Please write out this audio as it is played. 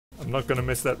I'm not gonna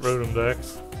miss that Rotom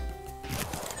Dex.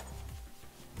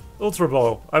 Ultra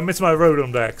Ball. I miss my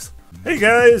Rotom Dex. Hey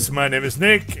guys, my name is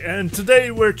Nick, and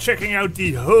today we're checking out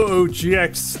the Ho-Oh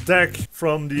GX deck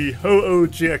from the Ho-Oh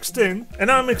GX tin. And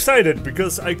I'm excited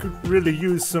because I could really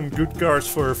use some good cards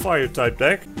for a fire type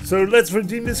deck. So let's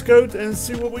redeem this code and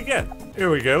see what we get.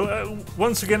 Here we go.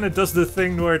 Once again it does the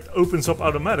thing where it opens up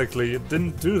automatically. It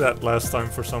didn't do that last time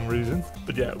for some reason.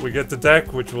 But yeah, we get the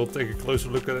deck, which we'll take a closer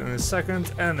look at in a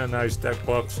second, and a nice deck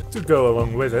box to go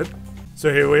along with it.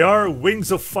 So here we are,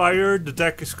 Wings of Fire, the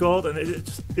deck is called, and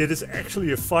it is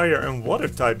actually a fire and water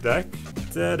type deck.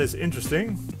 That is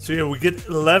interesting. So yeah, we get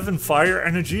 11 fire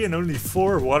energy and only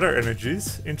 4 water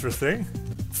energies. Interesting.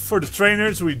 For the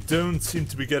trainers, we don't seem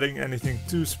to be getting anything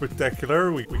too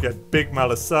spectacular. We get Big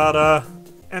Malasada,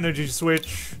 Energy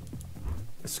Switch,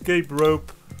 Escape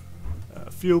Rope,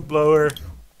 Field Blower,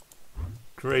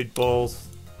 Great Balls,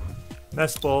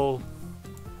 Nest Ball,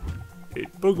 a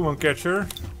Pokemon Catcher.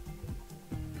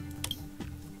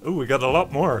 Oh, we got a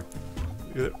lot more.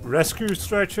 Rescue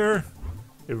Stretcher,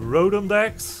 a Rotom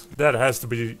Dex. That has to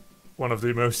be one of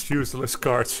the most useless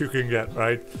cards you can get,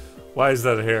 right? Why is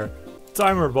that here?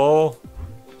 Timer Ball,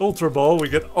 Ultra Ball, we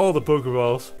get all the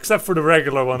Pokeballs. Except for the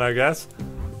regular one, I guess.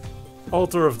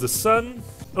 Altar of the Sun.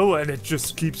 Oh, and it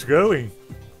just keeps going.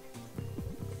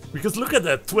 Because look at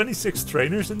that, 26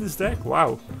 trainers in this deck.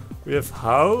 Wow. We have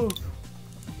How,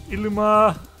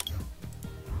 Illuma,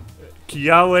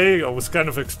 Kiawe. I was kind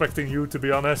of expecting you, to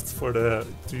be honest, to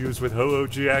use with Ho-Oh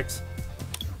GX.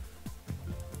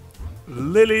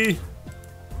 Lily,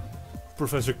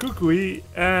 Professor Kukui,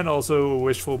 and also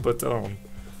Wishful Baton.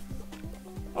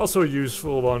 Also a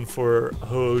useful one for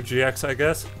Ho-Oh GX, I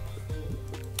guess.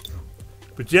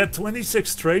 But yeah,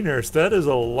 26 trainers, that is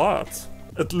a lot.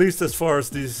 At least as far as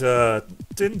these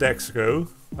tin decks go.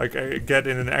 Like, I get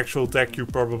in an actual deck you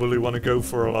probably want to go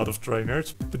for a lot of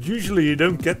trainers. But usually you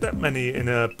don't get that many in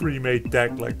a pre-made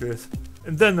deck like this.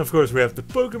 And then of course we have the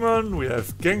Pokemon, we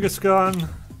have Kangaskhan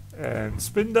and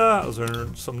Spinda, those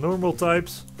are some normal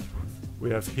types. We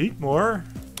have Heatmore.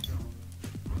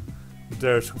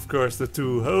 There's of course the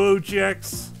 2 Ho-Oh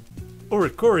GX.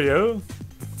 Oricorio,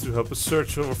 to help us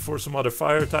search for some other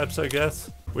fire types, I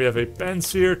guess. We have a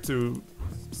Pansear to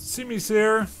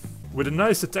Simisear, with a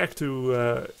nice attack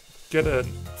to get a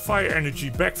fire energy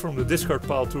back from the discard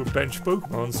pile to a bench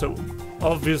Pokemon. So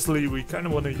obviously we kind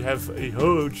of want to have a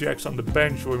Ho-Oh GX on the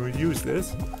bench when we use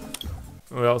this.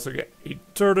 We also get a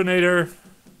Turtonator.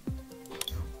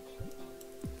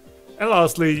 And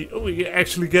lastly, we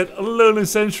actually get a Alolan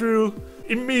Sandshrew.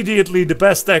 Immediately the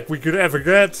best deck we could ever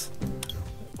get.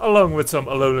 Along with some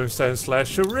Alolan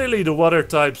Sandslash. So really the water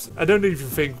types, I don't even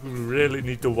think we really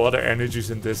need the water energies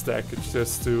in this deck. It's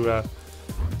just to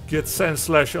get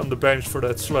Sandslash on the bench for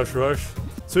that Slush Rush.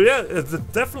 So yeah,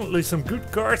 definitely some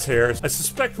good cards here. I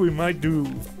suspect we might do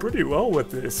pretty well with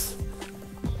this.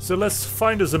 So let's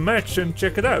find us a match and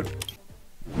check it out.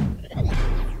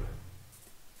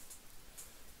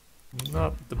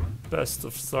 Not the best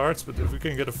of starts, but if we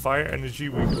can get a fire energy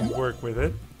we can work with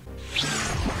it.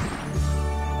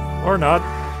 Or not.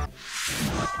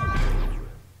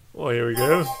 Well, here we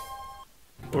go.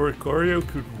 Oricorio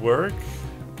could work.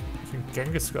 I think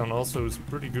Kangaskhan also is a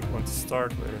pretty good one to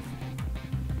start with.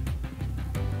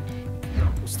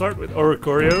 We'll start with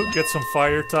Oricorio, get some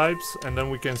fire types, and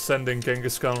then we can send in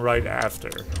Kangaskhan right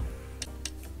after.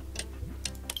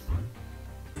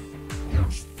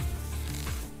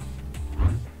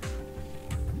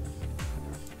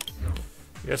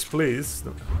 Yes, please.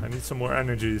 I need some more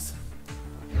energies.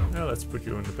 Now let's put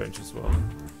you on the bench as well.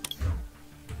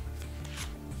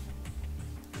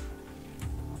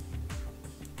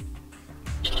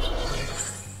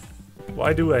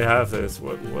 Why do I have this?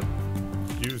 What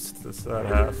use does that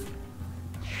have?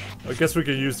 I guess we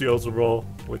can use the Ultra Ball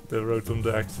with the Rotom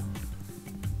Dex.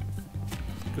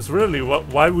 Because really,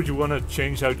 why would you want to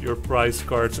change out your prize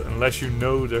cards unless you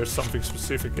know there's something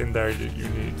specific in there that you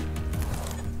need?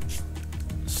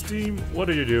 Steam, what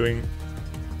are you doing?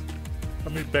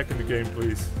 Let me back in the game,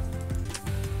 please.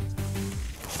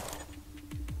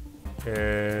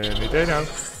 Any day now.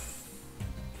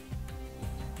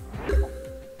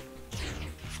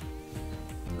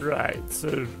 Right,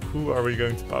 so who are we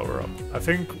going to power up? I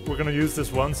think we're gonna use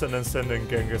this once and then send in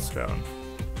Kangaskhan.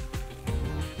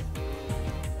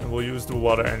 And we'll use the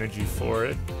water energy for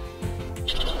it.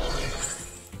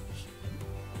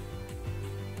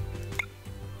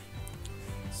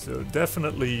 So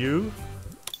definitely you.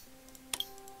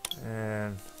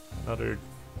 And another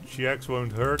GX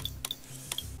won't hurt.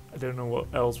 I don't know what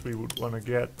else we would want to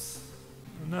get.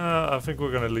 No, I think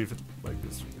we're gonna leave it like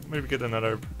this. Maybe get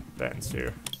another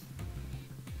Pansear.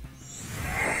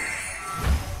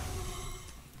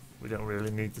 don't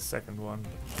really need the second one.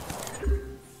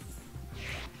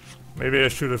 Maybe I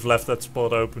should have left that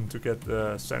spot open to get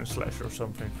the Sand Slash or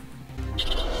something.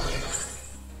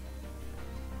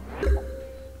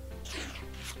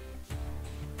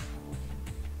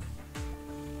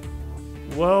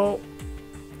 Well,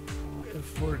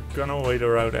 if we're gonna wait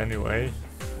her out anyway.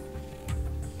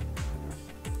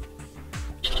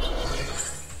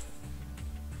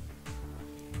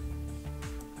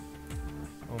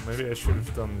 Oh, maybe I should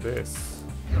have done this.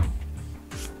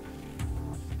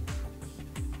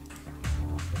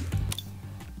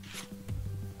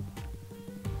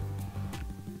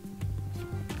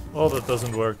 Well, that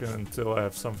doesn't work until I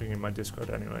have something in my discard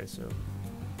anyway, so...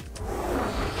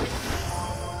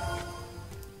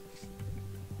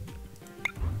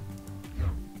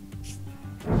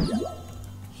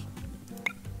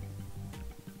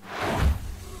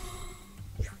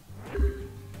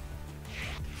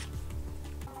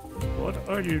 What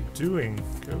are you doing?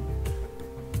 Go.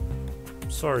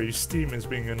 Sorry, Steam is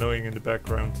being annoying in the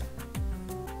background.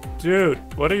 Dude,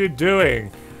 what are you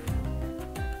doing?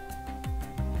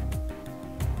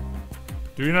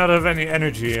 Do you not have any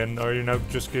energy and are you now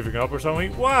just giving up or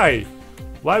something? Why?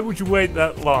 Why would you wait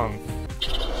that long?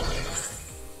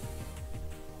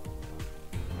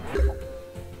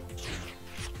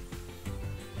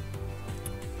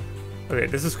 Okay,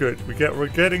 this is good. We're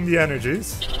getting the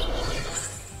energies.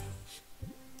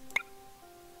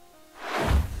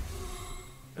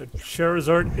 A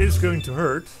Charizard is going to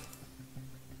hurt.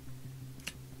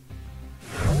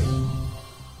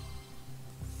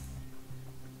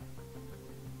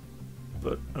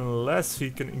 But unless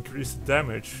he can increase the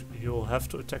damage, he'll have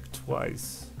to attack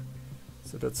twice.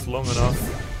 So that's long enough.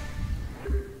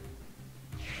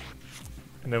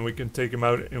 And then we can take him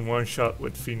out in one shot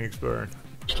with Phoenix Burn.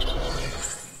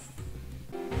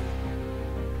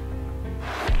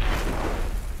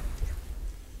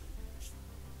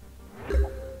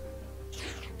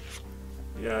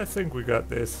 Yeah, I think we got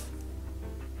this.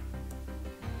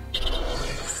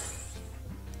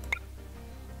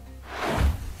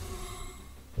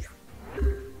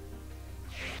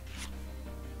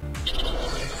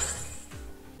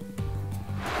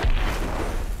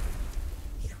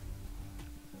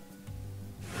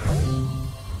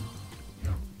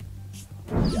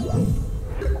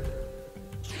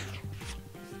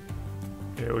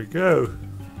 Here we go.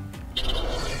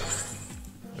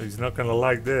 He's not gonna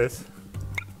like this.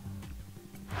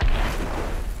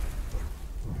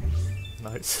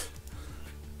 Nice.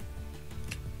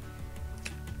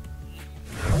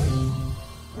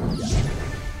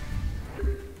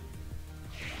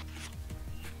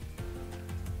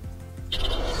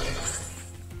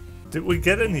 Did we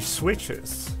get any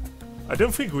switches? I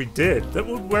don't think we did. That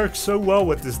would work so well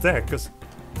with this deck, because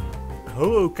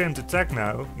Ho-Oh can't attack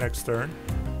now, next turn.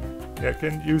 Yeah,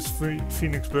 can use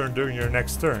Phoenix Burn during your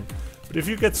next turn. But if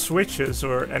you get switches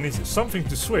or something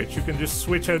to switch, you can just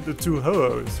switch out the two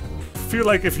Ho-Ohs. I feel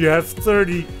like if you have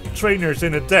 30 trainers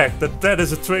in a deck, that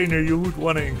is a trainer you would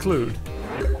want to include.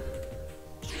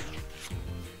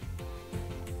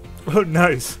 Oh,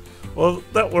 nice. Well,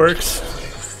 that works.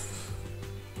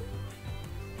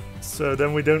 So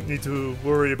then we don't need to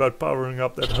worry about powering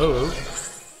up that Ho-Oh.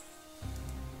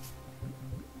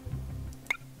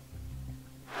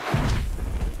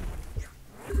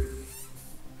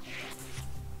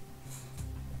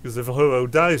 Because if Ho-Oh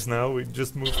dies now, we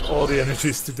just move all the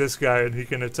energies to this guy and he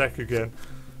can attack again.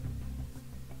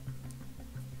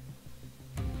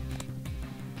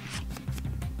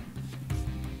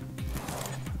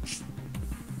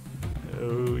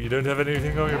 Oh, you don't have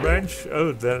anything on your bench?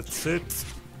 Oh, that's it.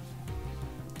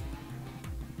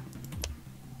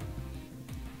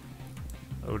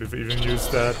 I would have even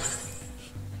used that.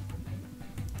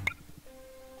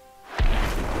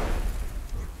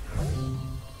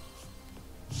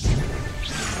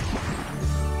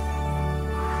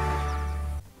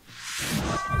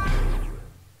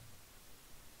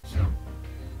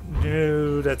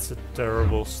 No, that's a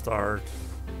terrible start.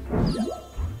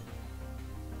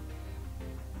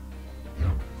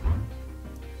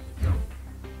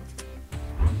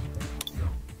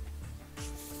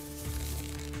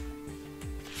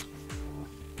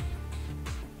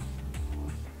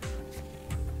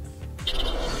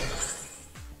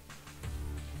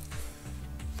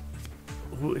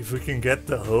 If we can get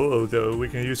the Ho-Oh though, we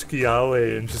can use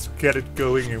Kiawe and just get it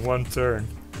going in one turn.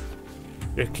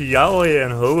 Yeah, Kiawe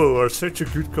and Ho-Oh are such a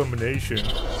good combination.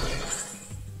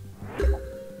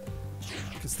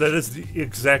 Because that is the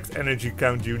exact energy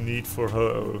count you need for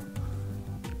Ho-Oh.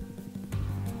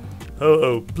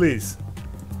 Ho-Oh, please.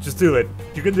 Just do it.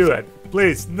 You can do it.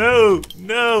 Please. No!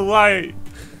 No, why?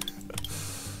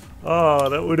 Oh,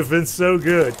 that would have been so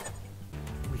good.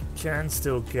 We can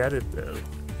still get it though.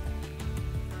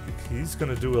 He's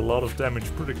gonna do a lot of damage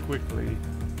pretty quickly.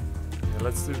 Yeah,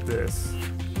 let's do this.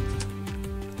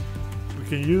 We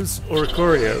can use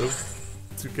Oricorio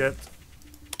to get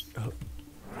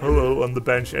Ho-Oh on the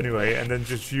bench anyway, and then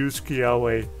just use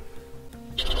Kiawe.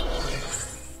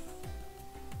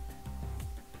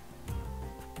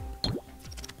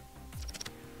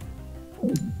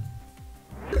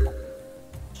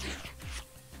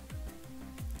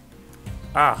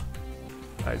 Ah,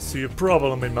 I see a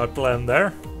problem in my plan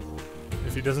there.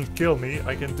 If he doesn't kill me,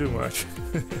 I can do much.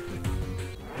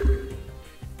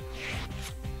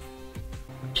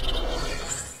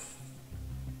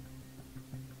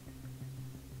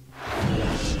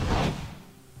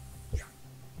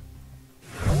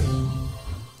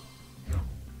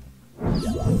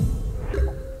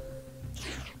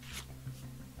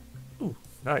 Ooh,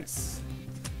 nice.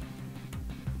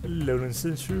 Loading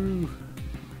through.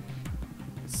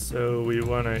 So we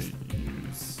want to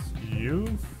use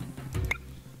you.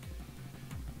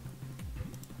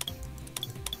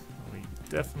 We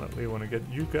definitely want to get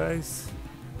you guys.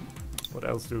 What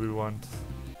else do we want?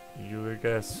 You, I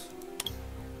guess.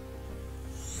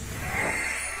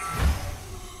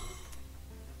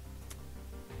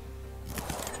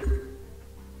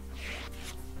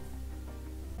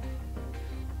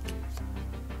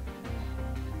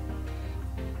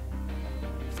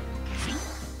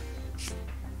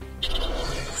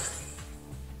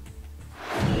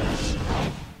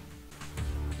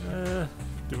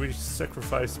 Do we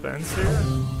sacrifice Spence here?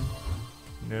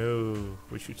 No,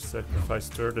 we should sacrifice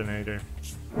Turtonator.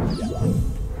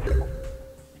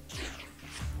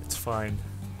 It's fine.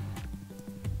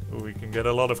 We can get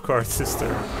a lot of cards this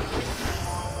turn.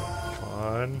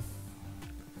 One.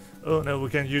 Oh no, we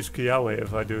can use Kiawe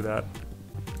if I do that.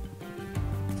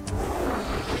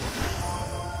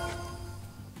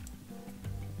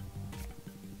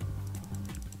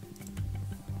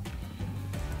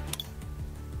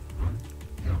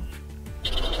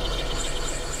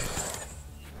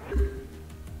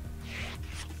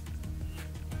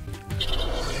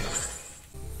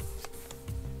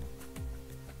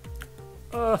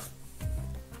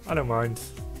 I don't mind.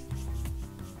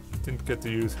 Didn't get to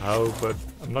use How, but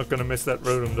I'm not gonna miss that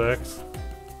Rotom Dex.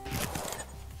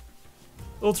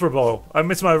 Ultra Ball! I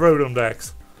miss my Rotom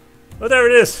Dex! Oh, there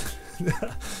it is!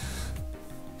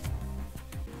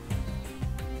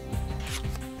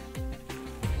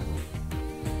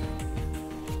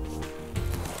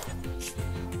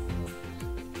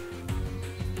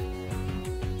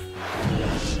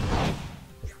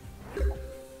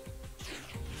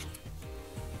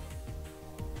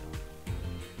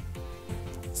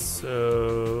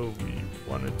 So we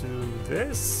want to do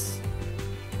this,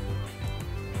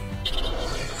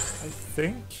 I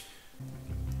think.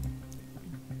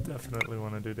 Definitely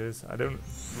want to do this. I don't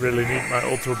really need my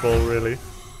Ultra Ball, really.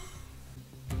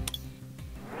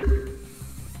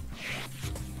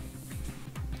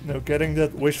 No, getting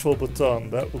that Wishful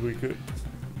Baton, that would be good.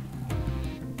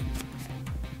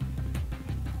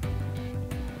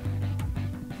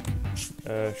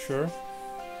 Sure.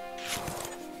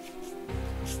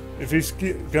 If he's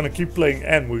gonna keep playing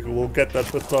N, we will get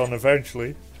that baton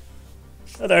eventually.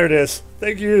 Oh, there it is.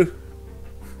 Thank you.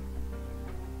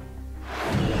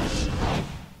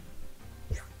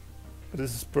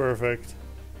 This is perfect.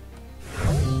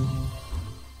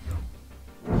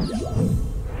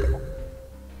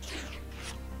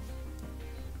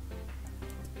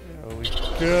 There we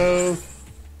go.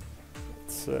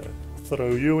 Let's throw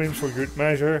you in for good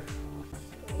measure.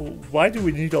 Why do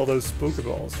we need all those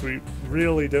Pokeballs? We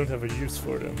really don't have a use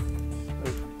for them.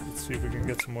 Let's see if we can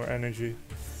get some more energy.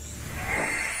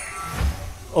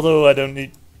 Although I don't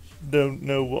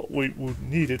know what we would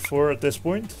need it for at this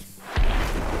point.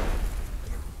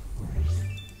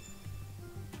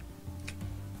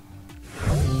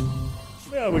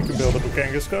 Yeah, we can build up a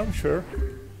Kangaskhan, sure.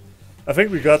 I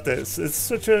think we got this. It's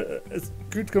such a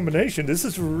good combination. This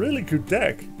is a really good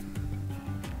deck.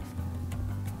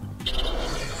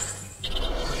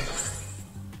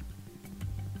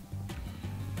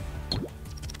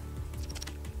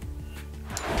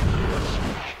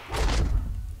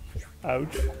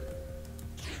 Ouch.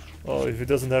 Well, if it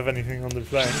doesn't have anything on the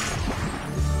bank.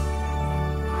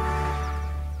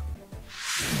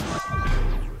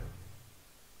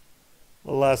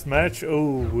 The last match.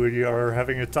 Oh, we are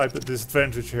having a type of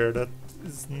disadvantage here. That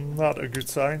is not a good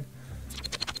sign.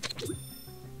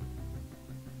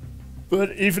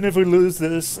 But even if we lose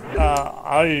this,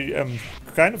 I am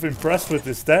kind of impressed with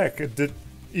this deck. It did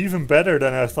even better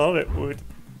than I thought it would.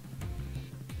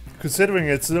 Considering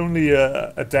it's only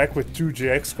a deck with 2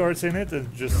 GX cards in it,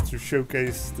 and just to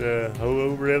showcase the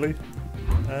Ho-Oh really.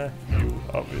 You,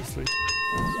 obviously.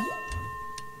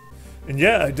 And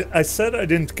yeah, I said I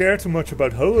didn't care too much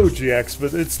about Ho-Oh GX,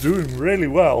 but it's doing really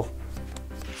well.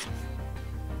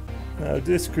 Now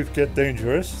this could get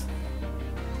dangerous.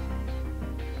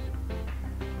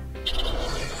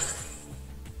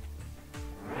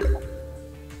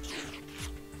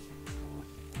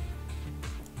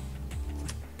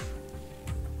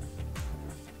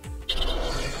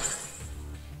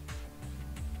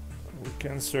 We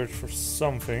can search for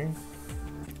something.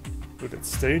 But that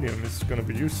stadium is gonna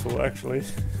be useful actually.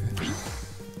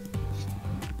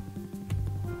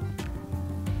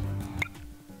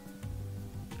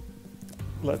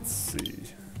 Let's see.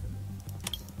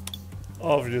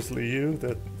 Obviously you,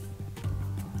 that...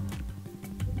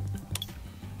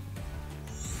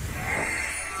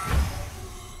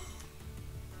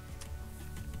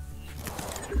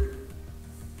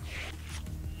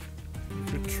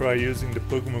 Could try using the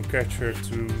Pokemon catcher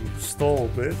to stall a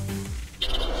bit.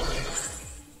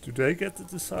 Do they get to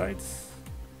decide?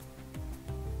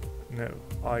 No,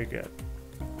 I get.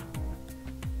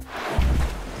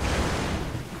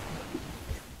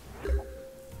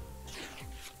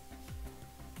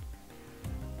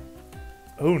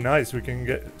 Oh nice, we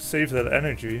can save that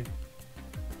energy.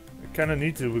 I kinda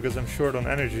need to because I'm short on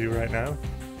energy right now.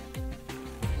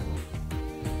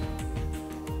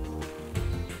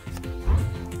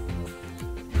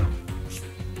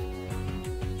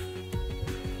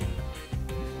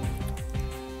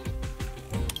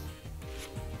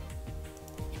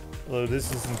 Although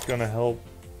this isn't gonna help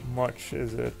much,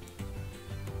 is it?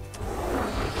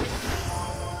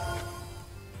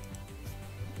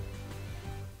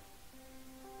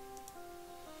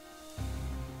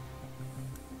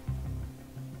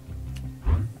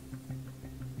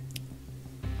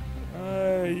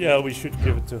 Yeah, we should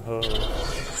give it to Ho.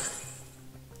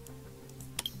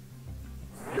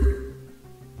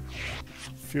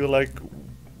 Feel like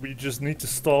we just need to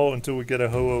stall until we get a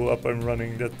Ho-Oh up and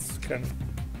running. That's kind of...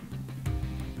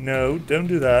 No, don't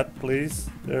do that, please.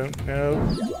 Don't,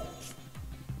 no.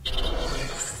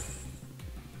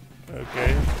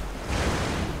 Okay.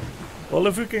 Well,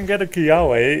 if we can get a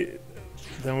Kiawe,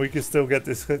 then we can still get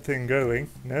this thing going.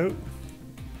 No.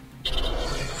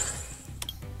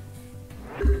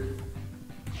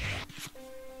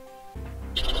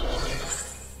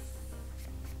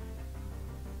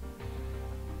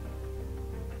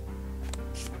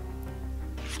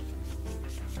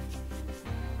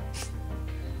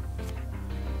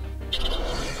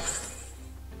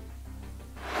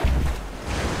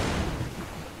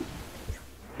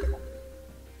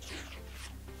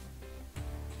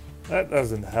 That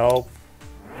doesn't help.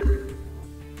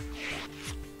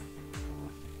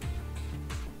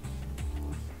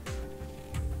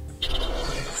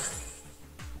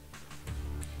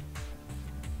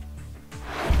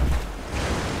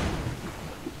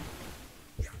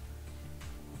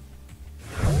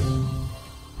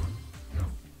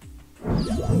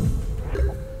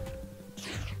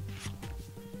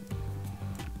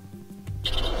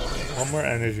 One more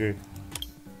energy.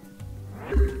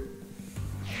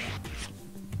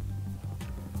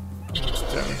 How much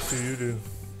damage do you do?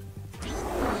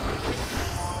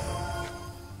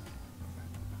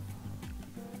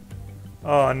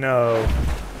 Oh no.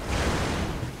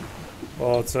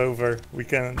 Well, it's over. We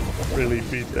can't really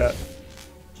beat that.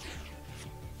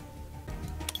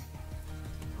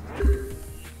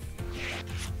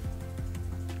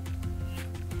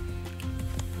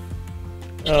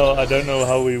 Oh, I don't know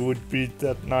how we would beat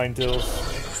that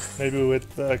Ninetales. Maybe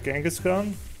with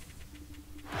Kangaskhan?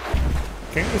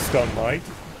 Kangaskhan might.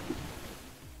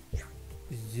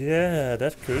 Yeah,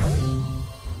 that could.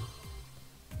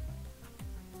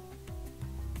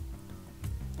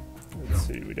 Let's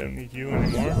see, we don't need you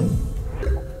anymore.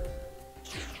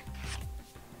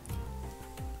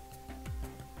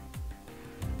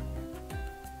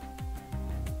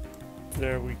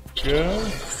 There we go.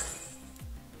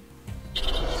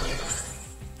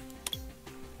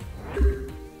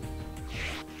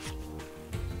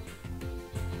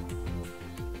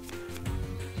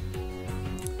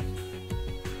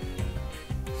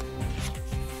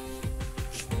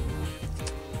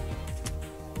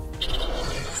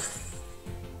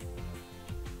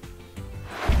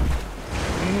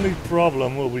 Only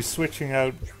problem will be switching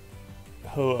out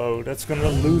Ho-Oh. That's gonna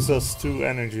lose us 2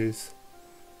 energies.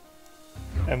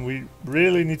 And we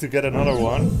really need to get another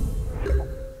one.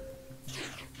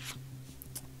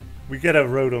 We get a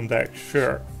Rotom deck,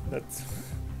 sure. That's...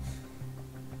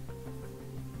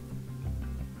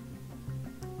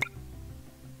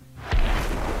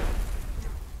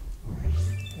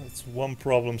 That's one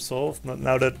problem solved.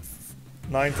 Now that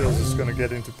Ninetales is gonna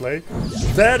get into play.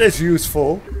 That is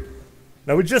useful.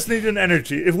 Now we just need an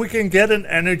energy. If we can get an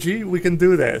energy, we can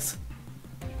do this.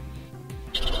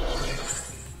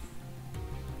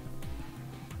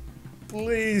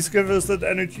 Please give us that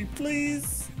energy,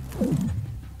 please.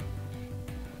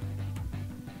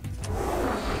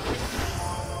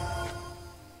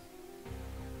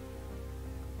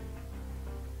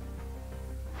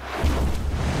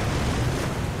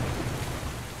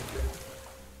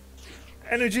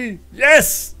 Energy,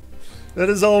 yes! That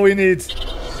is all we need.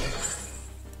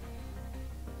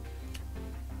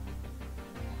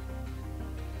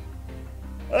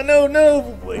 Oh no,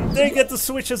 no! They get the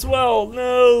switch as well!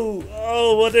 No!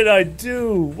 Oh, what did I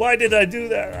do? Why did I do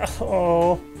that?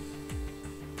 Oh.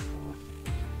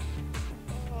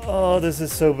 Oh, this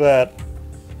is so bad.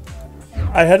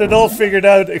 I had it all figured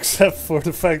out except for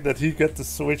the fact that he got the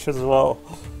switch as well.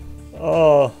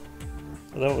 Oh.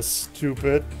 That was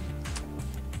stupid.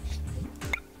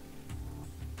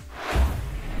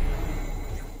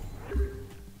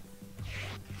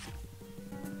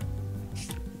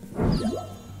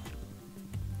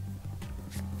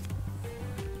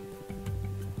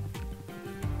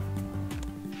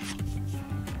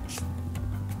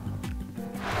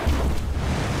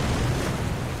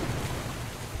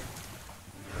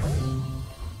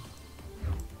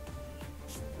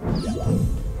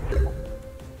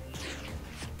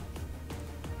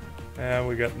 And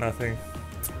we got nothing.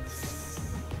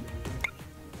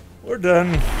 We're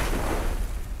done.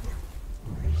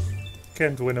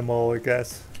 Can't win them all, I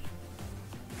guess.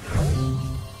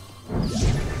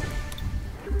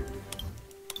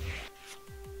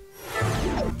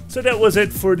 So that was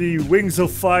it for the Wings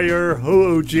of Fire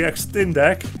Ho-Oh GX Tin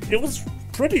deck. It was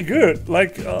pretty good,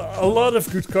 like a lot of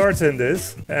good cards in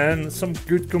this and some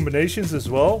good combinations as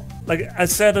well. Like I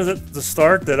said at the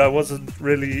start that I wasn't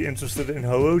really interested in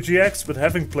Ho-Oh GX, but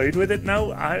having played with it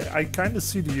now, I kind of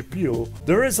see the appeal.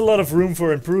 There is a lot of room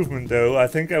for improvement though. I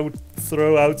think I would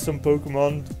throw out some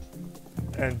Pokemon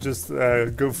and just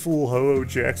go full Ho-Oh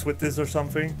GX with this or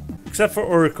something. Except for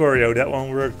Oricorio, that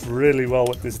one worked really well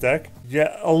with this deck.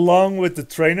 Yeah, along with the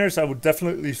trainers, I would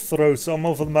definitely throw some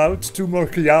of them out. 2 more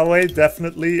Kiawe,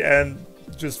 definitely, and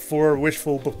just 4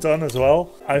 Wishful Button as well.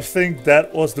 I think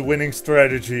that was the winning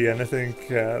strategy, and I think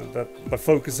that by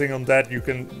focusing on that, you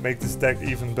can make this deck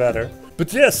even better.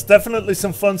 But yes, definitely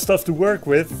some fun stuff to work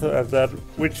with,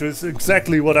 which is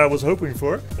exactly what I was hoping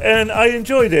for. And I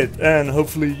enjoyed it, and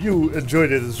hopefully you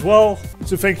enjoyed it as well.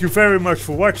 So thank you very much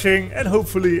for watching, and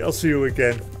hopefully I'll see you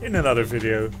again in another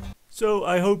video. So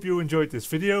I hope you enjoyed this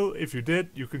video. If you did,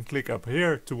 you can click up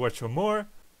here to watch some more.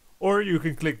 Or you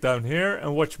can click down here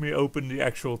and watch me open the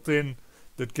actual tin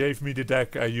that gave me the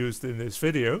deck I used in this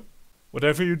video.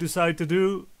 Whatever you decide to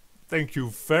do, thank you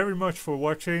very much for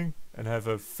watching and have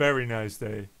a very nice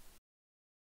day.